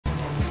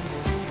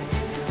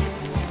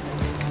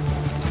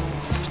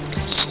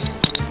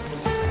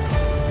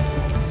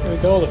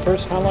go, the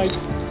first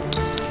highlights.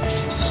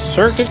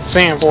 Circuit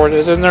Zandvoort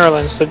is in the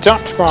Netherlands, the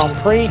Dutch Grand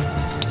Prix.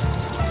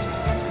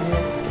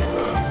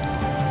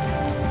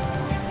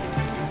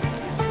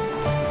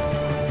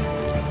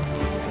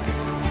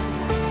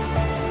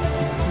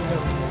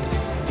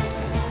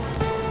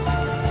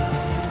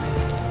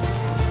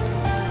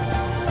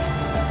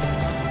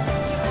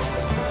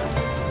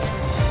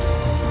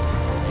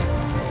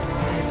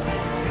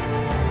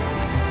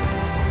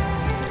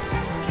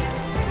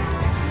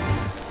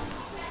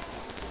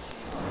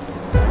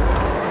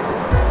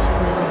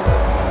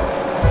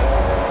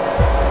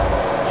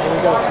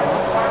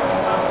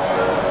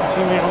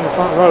 Teammate on the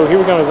front row. Here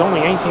we go. There's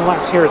only 18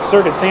 laps here at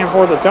Circuit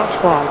Zandvoort, the Dutch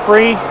Grand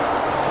Prix.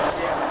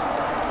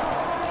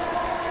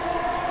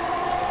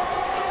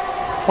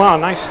 Wow,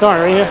 nice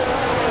start right here.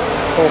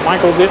 Oh,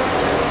 Michael did.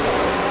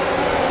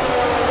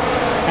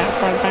 Can't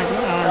quite back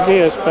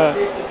this, but.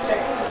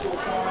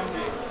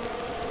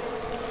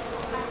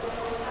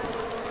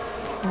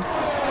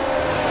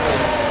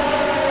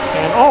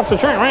 And off the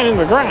track, right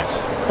into the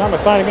grass. Side by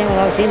side again with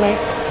our teammate.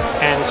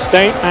 And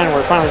State, and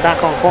we're finally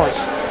back on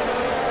course.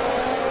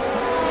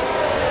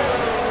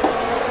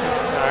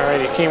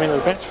 Alright, he came into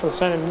the pits for the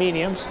set of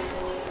mediums. Here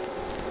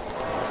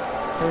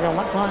we go,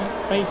 McLaren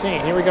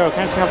 18. Here we go,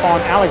 catching up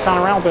on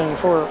Alexander Albin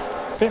for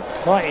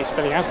 5th place,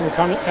 but he has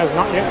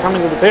not yet come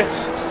into the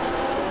pits.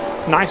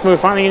 Nice move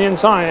finally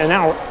inside, and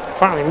now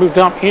finally moved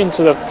up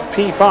into the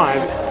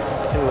P5,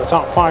 into the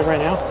top 5 right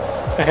now,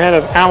 ahead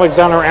of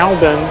Alexander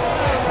Albin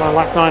on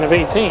lap 9 of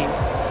 18.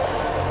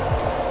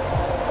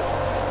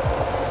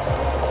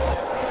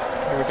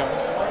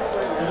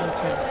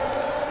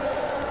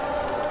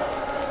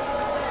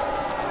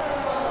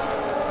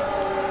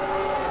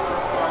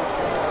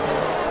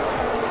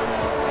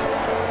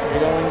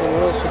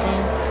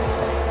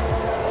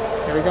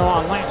 Here we go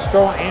on Lance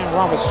Stroll and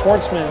Robert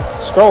Schwartzman.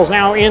 Stroll's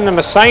now in the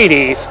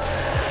Mercedes.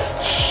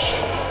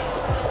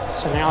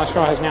 So now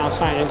Stroll has now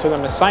signed into the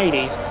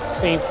Mercedes,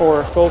 same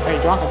for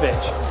Felipe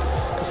Drugovich.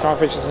 Because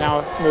Drugovich has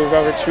now moved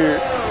over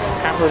to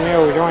Alfa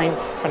Romeo, joining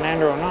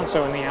Fernando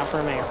Alonso in the Alfa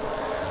Romeo.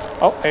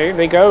 Oh, there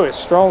they go. It's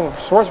Stroll and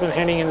Schwartzman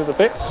heading into the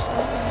pits.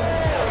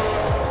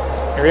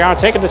 Here we are,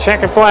 taking the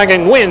checkered flag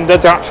and win the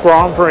Dutch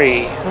Grand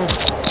Prix.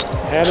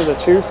 Ahead of the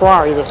 2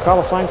 Ferraris of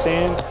Carlos Sainz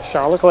and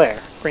Charles Leclerc.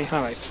 Great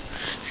highlight.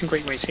 And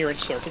great race here at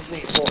Circuit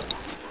Zandvoort.